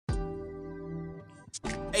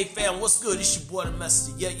Hey fam, what's good? It's your boy the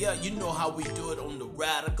Messenger. Yeah, you know how we do it on the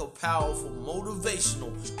Radical, Powerful,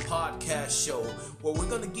 Motivational Podcast Show, where we're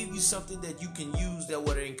gonna give you something that you can use that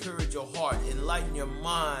would encourage your heart, enlighten your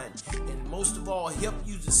mind, and most of all, help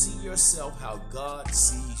you to see yourself how God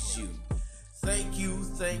sees you. Thank you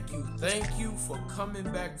for coming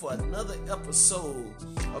back for another episode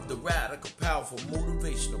of the Radical, Powerful,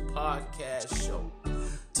 Motivational Podcast Show.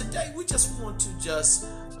 Today, we just want to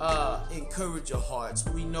encourage your hearts.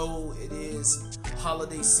 We know it is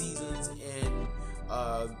holiday seasons in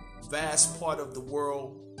a vast part of the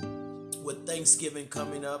world with Thanksgiving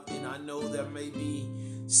coming up, and I know there may be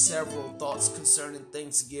several thoughts concerning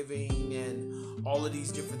Thanksgiving and all of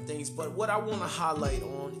these different things, but what I want to highlight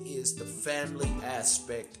on is the family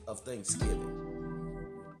aspect of Thanksgiving.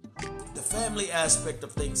 The family aspect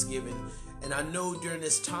of Thanksgiving. And I know during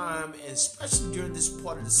this time, and especially during this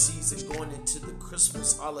part of the season, going into the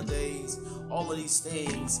Christmas holidays, all of these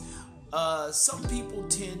things, some people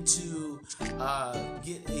tend to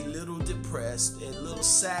get a little depressed and a little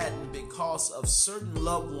saddened because of certain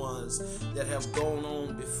loved ones that have gone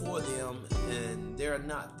on before them, and they're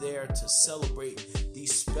not there to celebrate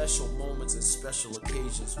these special moments and special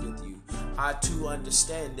occasions with you. I too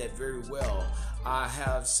understand that very well. I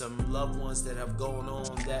have some loved ones that have gone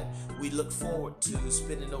on that we look forward to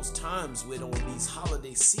spending those times with on these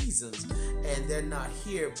holiday seasons, and they're not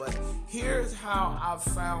here. But here's how I've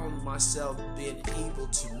found myself being able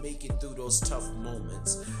to make it through those tough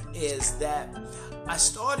moments, is that I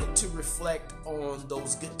started to reflect on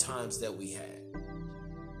those good times that we had.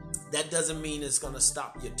 That doesn't mean it's going to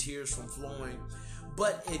stop your tears from flowing,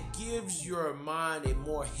 but it gives your mind a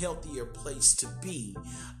more healthier place to be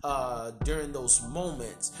during those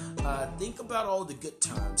moments. Think about all the good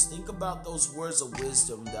times. Think about those words of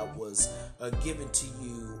wisdom that was given to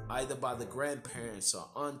you either by the grandparents or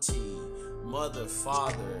auntie, mother,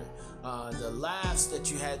 father, the laughs that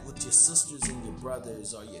you had with your sisters and your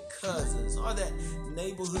brothers or your cousins, or that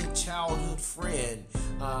neighborhood childhood friend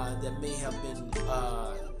that may have been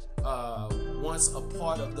once a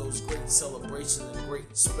part of those great celebrations and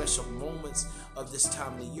great special moments of this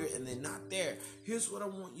time of the year, and they're not there. Here's what I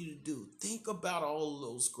want you to do. Think about all of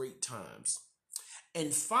those great times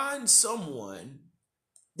and find someone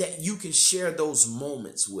that you can share those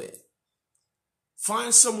moments with.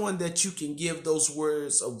 Find someone that you can give those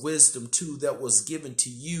words of wisdom to that was given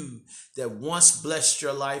to you, that once blessed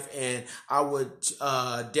your life, and I would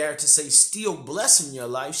dare to say still blessing your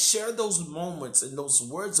life. Share those moments and those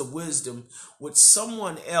words of wisdom with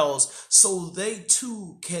someone else so they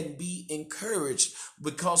too can be encouraged,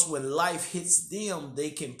 because when life hits them,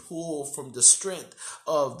 they can pull from the strength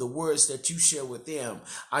of the words that you share with them.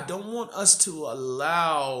 I don't want us to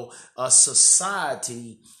allow a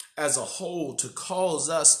society as a whole to cause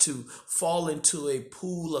us to fall into a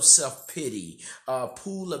pool of self-pity, a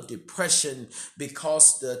pool of depression,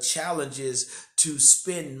 because the challenges to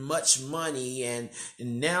spend much money, and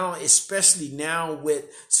now, especially now with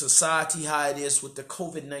society how it is with the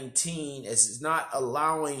COVID-19, as it's not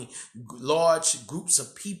allowing large groups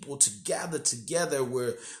of people to gather together.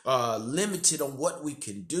 We're limited on what we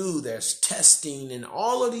can do. There's testing and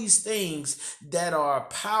all of these things that are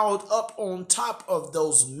piled up on top of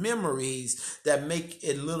those memories that make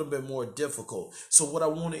it a little bit more difficult. So what I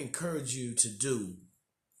want to encourage you to do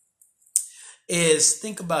is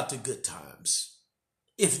think about the good times.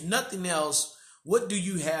 If nothing else, what do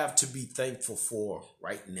you have to be thankful for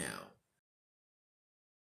right now?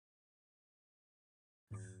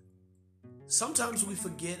 Sometimes we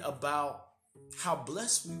forget about how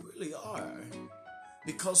blessed we really are,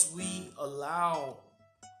 because we allow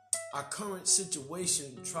our current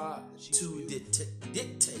situation try to dictate,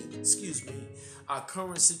 our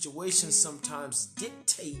current situation sometimes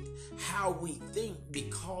dictate how we think,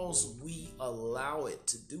 because we allow it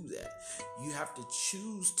to do that. You have to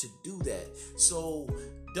choose to do that. So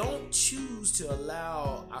don't choose to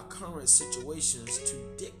allow our current situations to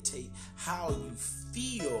dictate how you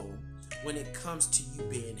feel when it comes to you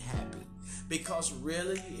being happy. Because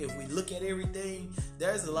really, if we look at everything,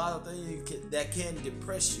 there's a lot of things that can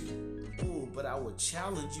depress you. But I would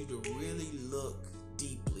challenge you to really look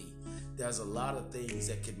deeply. There's a lot of things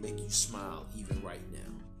that can make you smile even right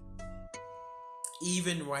now.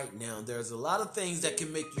 Even right now, there's a lot of things that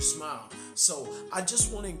can make you smile. So I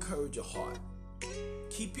just want to encourage your heart.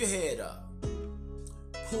 Keep your head up.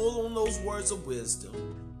 Pull on those words of wisdom.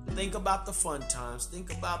 Think about the fun times.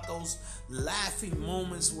 Think about those laughing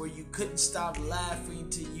moments where you couldn't stop laughing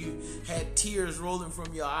till you had tears rolling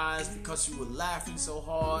from your eyes because you were laughing so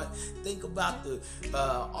hard. Think about the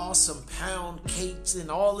awesome pound cakes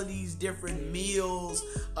and all of these different meals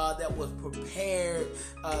that was prepared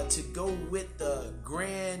to go with the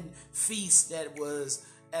grand feast that was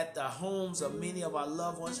at the homes of many of our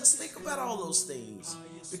loved ones. Just think about all those things,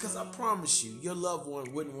 because I promise you, your loved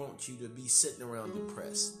one wouldn't want you to be sitting around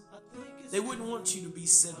depressed. They wouldn't want you to be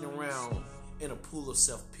sitting around in a pool of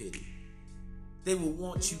self-pity. They would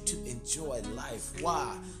want you to enjoy life.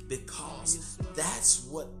 Why? Because that's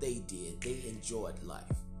what they did. They enjoyed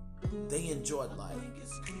life. They enjoyed life.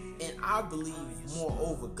 And I believe,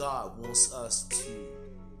 moreover, God wants us to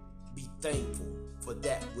be thankful for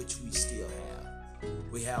that which we still have.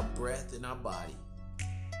 We have breath in our body.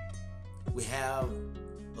 We have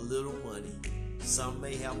a little money. Some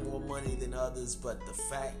may have more money than others, but the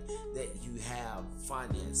fact that you have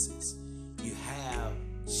finances, you have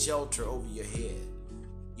shelter over your head,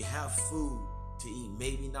 you have food to eat.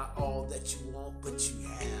 Maybe not all that you want, but you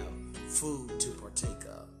have food to partake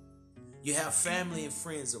of. You have family and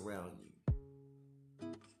friends around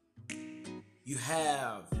you. You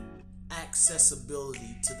have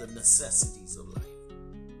accessibility to the necessities of life.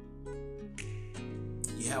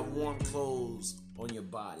 You have warm clothes on your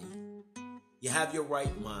body. You have your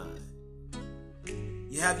right mind.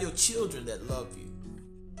 You have your children that love you.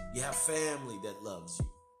 You have family that loves you.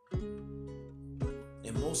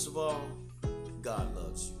 And most of all, God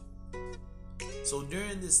loves you. So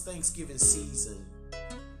during this Thanksgiving season,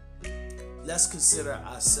 let's consider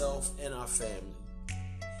ourselves and our family.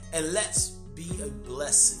 And let's be a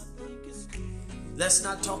blessing. Let's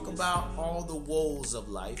not talk about all the woes of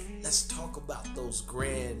life. Let's talk about those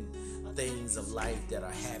grand things of life that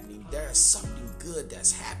are happening. There is something good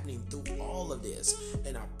that's happening through all of this.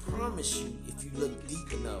 And I promise you, if you look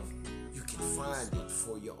deep enough, you can find it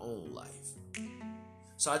for your own life.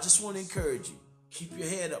 So I just want to encourage you. Keep your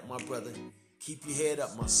head up, my brother. Keep your head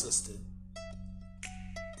up, my sister.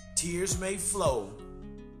 Tears may flow,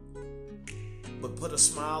 but put a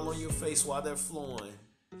smile on your face while they're flowing.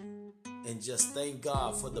 And just thank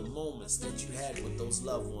God for the moments that you had with those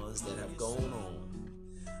loved ones that have gone on.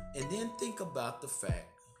 And then think about the fact,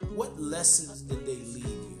 what lessons did they leave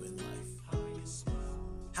you in life?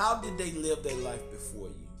 How did they live their life before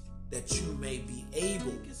you? That you may be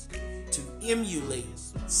able to emulate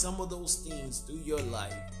some of those things through your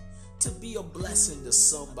life to be a blessing to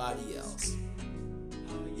somebody else.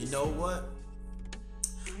 You know what?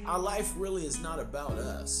 Our life really is not about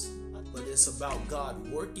us, but it's about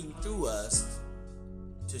God working through us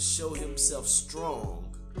to show himself strong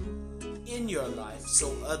in your life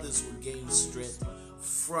so others will gain strength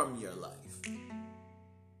from your life.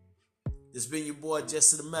 This has been your boy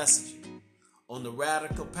Jesse the Messenger on the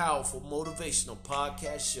Radical Powerful Motivational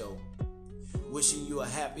Podcast Show. Wishing you a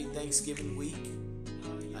happy Thanksgiving week,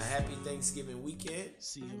 a happy Thanksgiving weekend.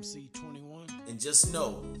 CMC 21. And just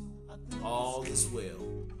know, all is well.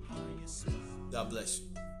 God bless you.